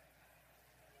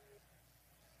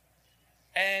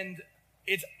 And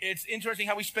it's interesting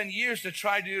how we spend years to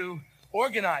try to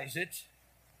organize it.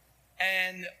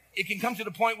 And it can come to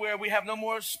the point where we have no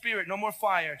more spirit, no more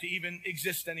fire to even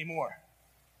exist anymore.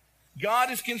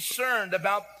 God is concerned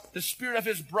about the spirit of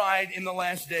his bride in the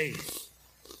last days.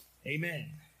 Amen.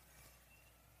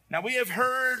 Now, we have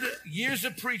heard years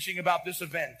of preaching about this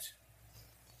event.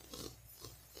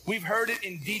 We've heard it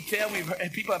in detail.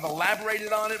 People have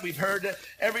elaborated on it. We've heard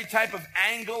every type of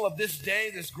angle of this day,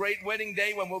 this great wedding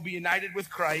day when we'll be united with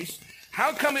Christ.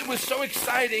 How come it was so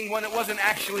exciting when it wasn't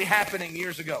actually happening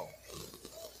years ago?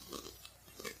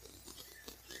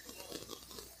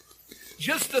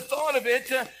 Just the thought of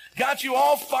it got you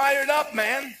all fired up,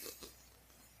 man.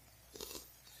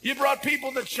 You brought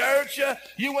people to church.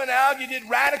 You went out. You did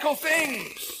radical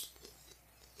things.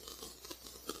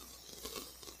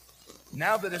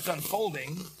 Now that it's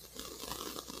unfolding,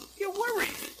 you're worried.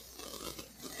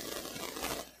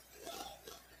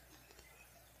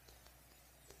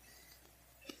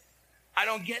 I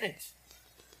don't get it.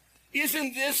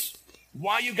 Isn't this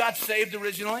why you got saved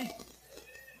originally?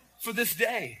 For this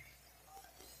day.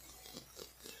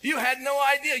 You had no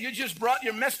idea. You just brought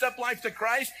your messed up life to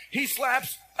Christ. He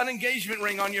slaps an engagement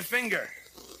ring on your finger.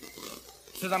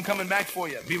 Says, I'm coming back for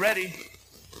you. Be ready.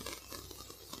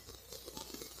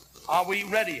 Are we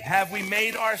ready? Have we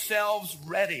made ourselves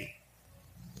ready?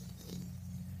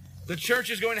 The church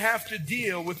is going to have to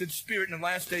deal with its spirit in the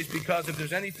last days, because if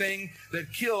there's anything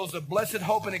that kills the blessed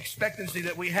hope and expectancy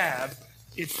that we have,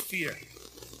 it's fear.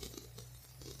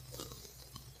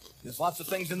 There's lots of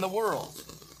things in the world.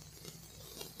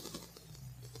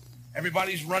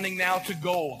 Everybody's running now to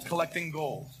gold, collecting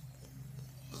gold.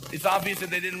 It's obvious that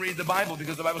they didn't read the Bible,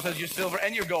 because the Bible says your silver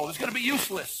and your gold is going to be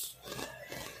useless.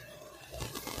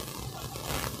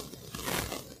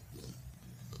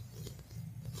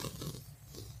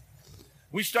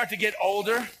 We start to get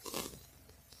older.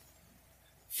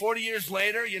 40 years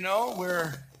later,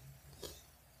 we're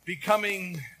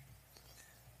becoming,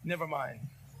 never mind.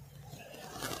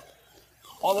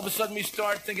 All of a sudden we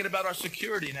start thinking about our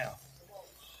security now.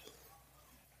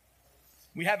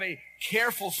 We have a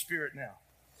careful spirit now.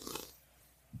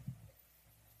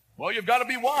 Well, you've got to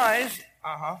be wise.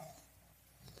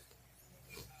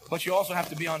 But you also have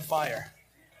to be on fire.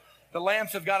 The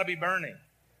lamps have got to be burning.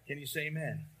 Can you say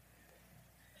amen?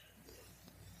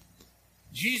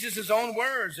 Jesus' own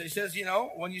words, he says,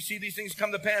 when you see these things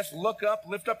come to pass, look up,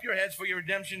 lift up your heads, for your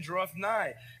redemption draweth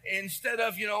nigh. Instead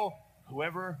of,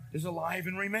 whoever is alive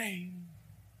and remain.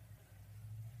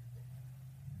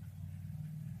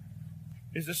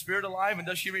 Is the Spirit alive and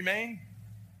does she remain?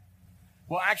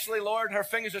 Well, actually, Lord, her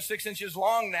fingers are 6 inches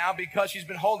long now because she's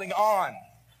been holding on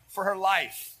for her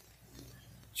life.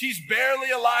 She's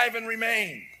barely alive and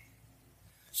remain.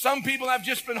 Some people have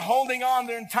just been holding on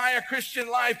their entire Christian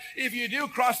life. If you do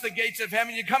cross the gates of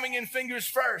heaven, you're coming in fingers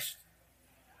first.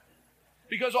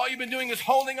 Because all you've been doing is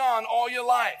holding on all your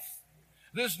life.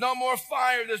 There's no more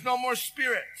fire. There's no more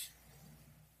spirit.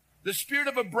 The spirit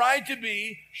of a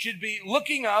bride-to-be should be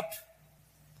looking up,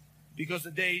 because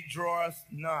the day draweth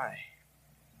nigh.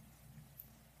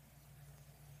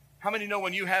 How many know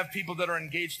when you have people that are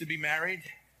engaged to be married,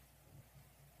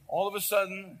 all of a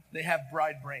sudden they have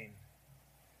bride brain?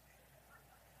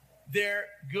 They're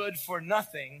good for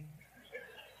nothing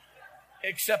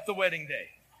except the wedding day.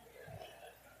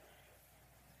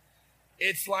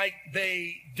 It's like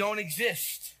they don't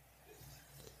exist.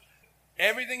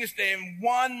 Everything is in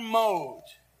one mode.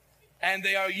 And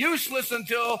they are useless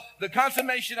until the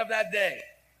consummation of that day.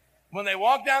 When they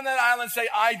walk down that aisle and say,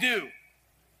 I do.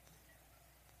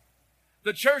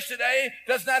 The church today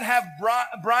does not have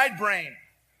bride brain.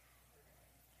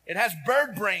 It has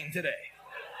bird brain today.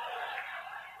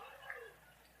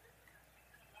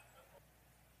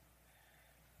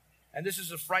 And this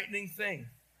is a frightening thing.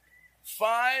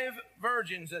 5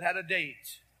 virgins that had a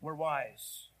date were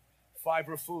wise. 5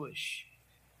 were foolish.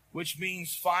 Which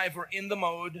means 5 were in the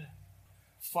mode,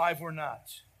 5 were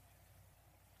not.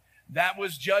 That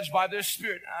was judged by their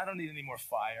spirit. I don't need any more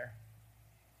fire.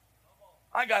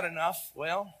 I got enough.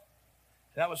 Well,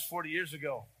 that was 40 years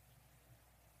ago.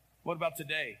 What about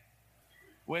today?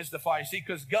 Where's the fire? See,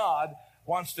 because God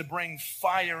wants to bring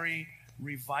fiery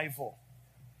revival.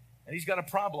 And he's got a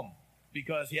problem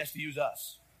because he has to use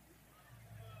us.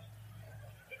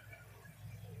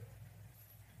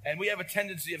 And we have a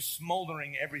tendency of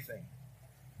smoldering everything.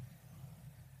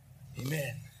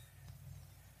 Amen.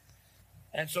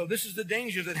 And so this is the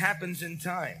danger that happens in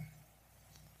time.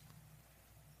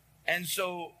 And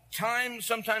so time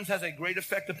sometimes has a great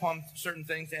effect upon certain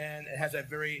things, and it has a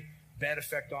very bad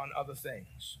effect on other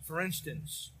things. For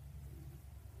instance,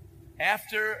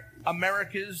 after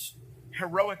America's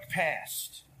heroic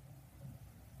past,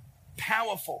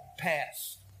 powerful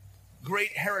past,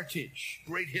 great heritage,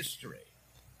 great history,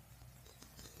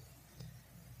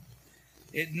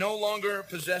 it no longer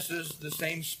possesses the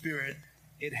same spirit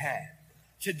it had.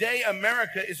 Today,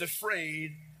 America is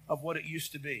afraid of what it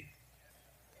used to be.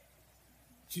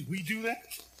 Did we do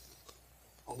that?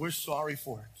 Oh, we're sorry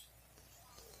for it.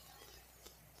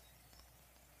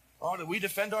 Oh, did we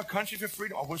defend our country for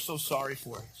freedom? Oh, we're so sorry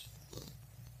for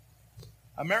it.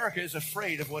 America is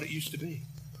afraid of what it used to be.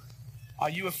 Are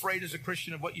you afraid as a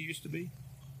Christian of what you used to be?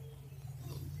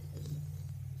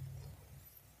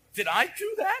 Did I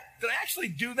do that? Did I actually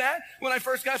do that when I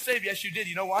first got saved? Yes, you did.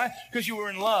 You know why? Because you were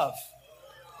in love.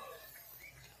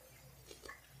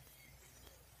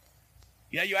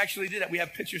 Yeah, you actually did that. We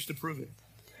have pictures to prove it.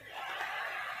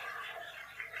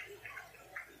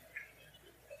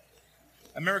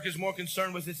 America's more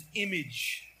concerned with its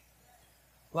image,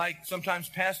 like sometimes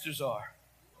pastors are.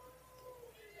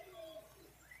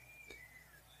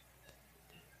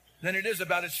 than it is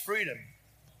about its freedom.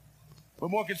 We're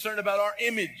more concerned about our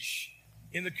image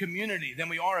in the community than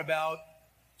we are about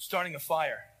starting a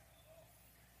fire.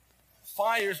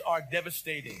 Fires are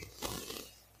devastating.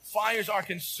 Fires are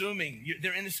consuming.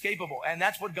 They're inescapable. And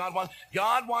that's what God wants.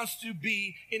 God wants to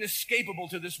be inescapable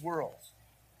to this world.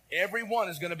 Everyone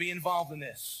is going to be involved in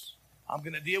this. I'm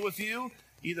going to deal with you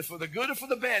either for the good or for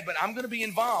the bad, but I'm going to be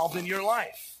involved in your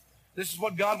life. This is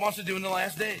what God wants to do in the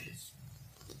last days.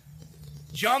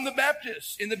 John the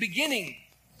Baptist, in the beginning,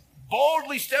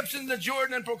 boldly steps into the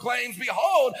Jordan and proclaims,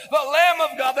 "Behold, the Lamb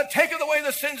of God that taketh away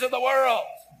the sins of the world."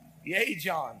 Yea,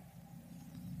 John.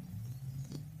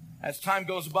 As time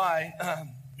goes by,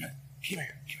 come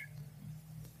here.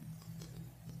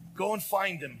 Go and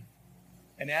find him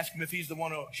and ask him if he's the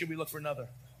one, or should we look for another?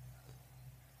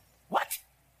 What?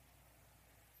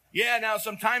 Yeah, now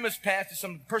some time has passed,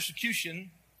 some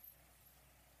persecution.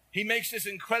 He makes this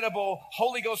incredible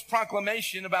Holy Ghost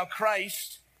proclamation about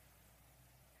Christ.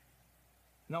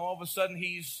 Now all of a sudden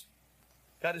he's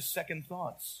got his second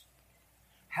thoughts.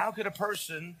 How could a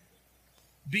person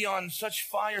be on such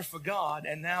fire for God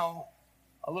and now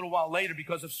a little while later,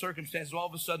 because of circumstances, all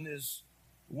of a sudden is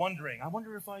wondering, I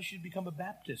wonder if I should become a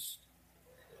Baptist?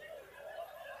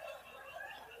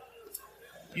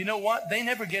 You know what? They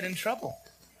never get in trouble.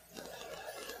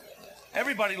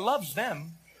 Everybody loves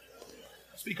them.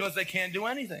 It's because they can't do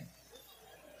anything.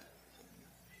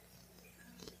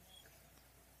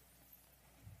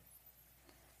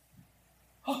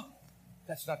 Oh,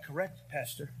 that's not correct,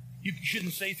 Pastor. You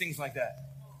shouldn't say things like that.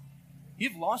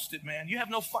 You've lost it, man. You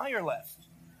have no fire left.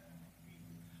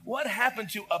 What happened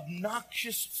to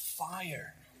obnoxious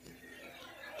fire?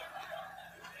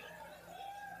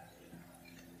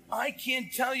 I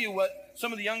can't tell you what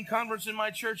some of the young converts in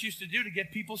my church used to do to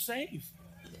get people saved.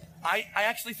 I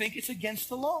actually think it's against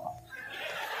the law.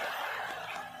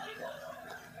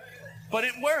 But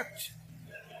it worked.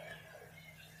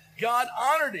 God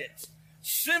honored it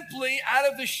simply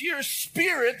out of the sheer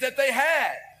spirit that they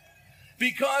had.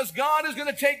 Because God is going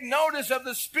to take notice of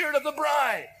the spirit of the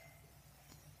bride.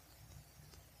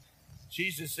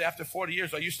 Jesus, after 40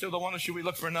 years, are you still the one, or should we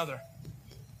look for another?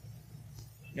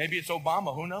 Maybe it's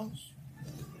Obama, who knows?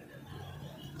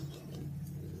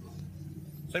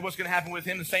 Say what's going to happen with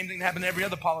him, the same thing that happened to every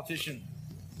other politician.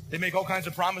 They make all kinds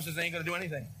of promises, they ain't going to do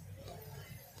anything.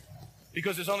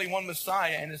 Because there's only one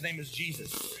Messiah, and his name is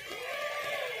Jesus.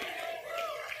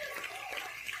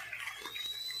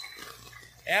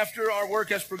 After our work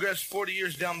has progressed 40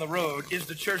 years down the road, is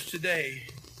the church today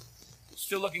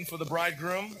still looking for the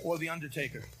bridegroom or the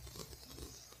undertaker?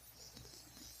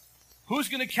 Who's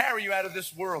going to carry you out of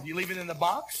this world? You leaving in the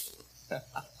box?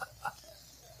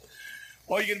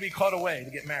 Or are you going to be caught away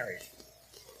to get married?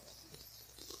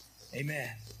 Amen.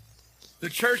 The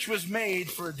church was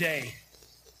made for a day.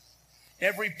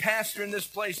 Every pastor in this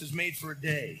place is made for a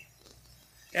day.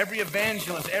 Every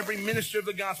evangelist, every minister of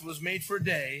the gospel is made for a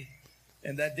day,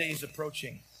 and that day is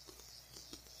approaching.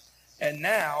 And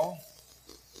now,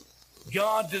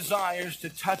 God desires to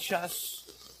touch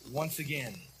us once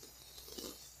again.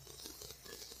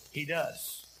 He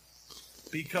does.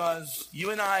 Because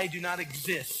you and I do not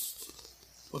exist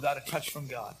without a touch from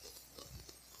God.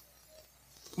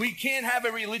 We can't have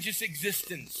a religious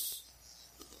existence.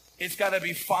 It's got to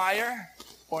be fire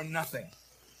or nothing.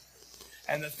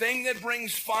 And the thing that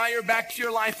brings fire back to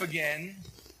your life again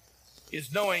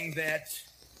is knowing that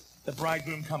the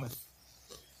bridegroom cometh.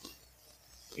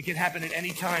 It can happen at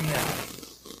any time now.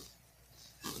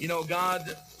 You know,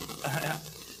 God,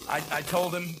 I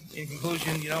told him in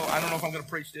conclusion, I don't know if I'm going to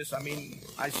preach this. I mean,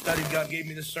 I studied, God gave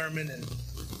me this sermon, and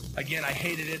again, I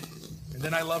hated it, and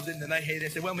then I loved it, and then I hated it. I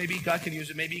said, well, maybe God can use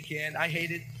it, maybe he can. I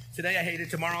hate it. Today I hate it,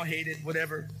 tomorrow I hate it,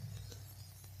 whatever.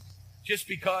 Just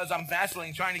because I'm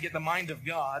vacillating, trying to get the mind of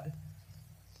God,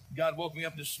 God woke me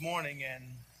up this morning and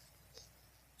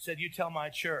said, you tell my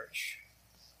church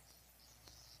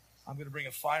I'm going to bring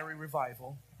a fiery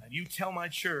revival, and you tell my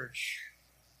church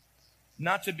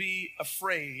not to be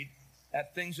afraid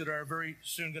at things that are very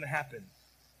soon going to happen.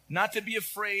 Not to be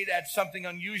afraid at something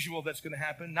unusual that's going to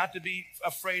happen. Not to be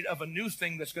afraid of a new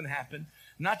thing that's going to happen.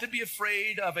 Not to be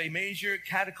afraid of a major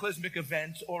cataclysmic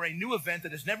event or a new event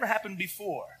that has never happened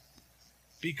before.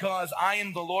 Because I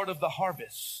am the Lord of the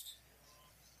harvest.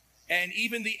 And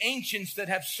even the ancients that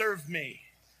have served me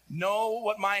know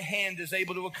what my hand is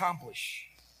able to accomplish.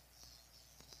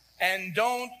 And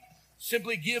don't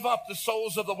simply give up the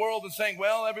souls of the world and saying,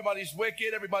 well, everybody's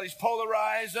wicked, everybody's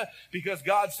polarized, because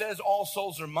God says all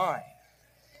souls are mine.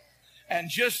 And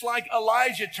just like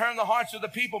Elijah turned the hearts of the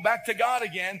people back to God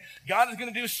again, God is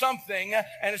going to do something,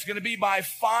 and it's going to be by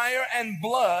fire and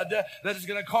blood that is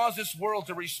going to cause this world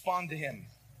to respond to him.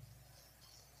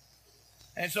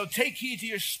 And so take heed to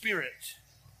your spirit.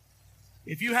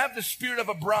 If you have the spirit of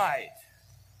a bride,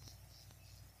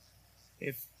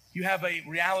 if you have a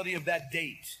reality of that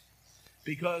date,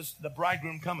 because the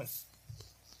bridegroom cometh,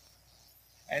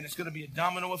 and it's going to be a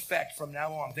domino effect from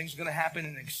now on. Things are going to happen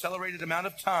in an accelerated amount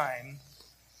of time.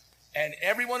 And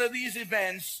every one of these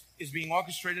events is being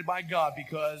orchestrated by God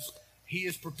because he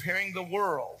is preparing the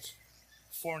world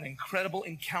for an incredible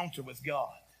encounter with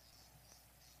God.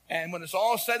 And when it's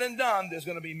all said and done, there's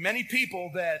going to be many people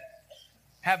that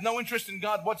have no interest in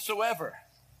God whatsoever.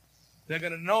 They're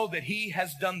going to know that he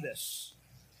has done this.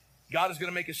 God is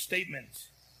going to make a statement,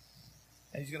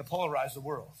 and he's going to polarize the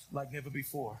world like never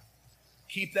before.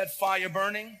 Keep that fire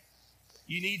burning.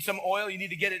 You need some oil. You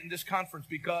need to get it in this conference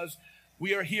because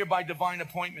we are here by divine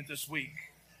appointment this week.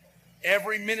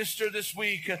 Every minister this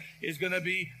week is going to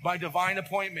be by divine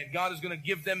appointment. God is going to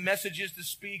give them messages to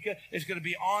speak. It's going to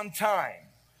be on time.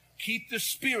 Keep the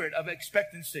spirit of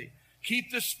expectancy.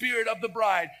 Keep the spirit of the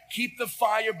bride. Keep the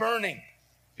fire burning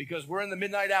because we're in the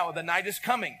midnight hour. The night is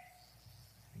coming.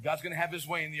 God's going to have his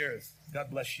way in the earth. God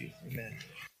bless you. Amen.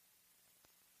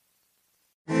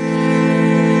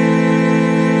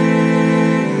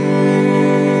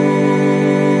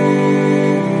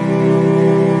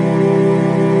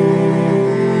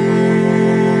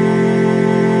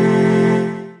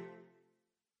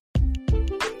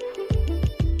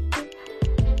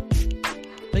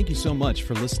 Thank you so much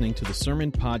for listening to the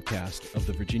sermon podcast of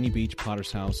the Virginia Beach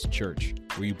Potter's House Church.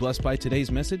 Were you blessed by today's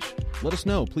message? Let us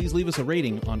know. Please leave us a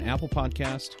rating on Apple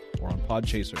Podcast or on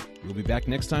Podchaser. We'll be back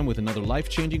next time with another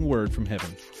life-changing word from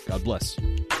heaven. God bless.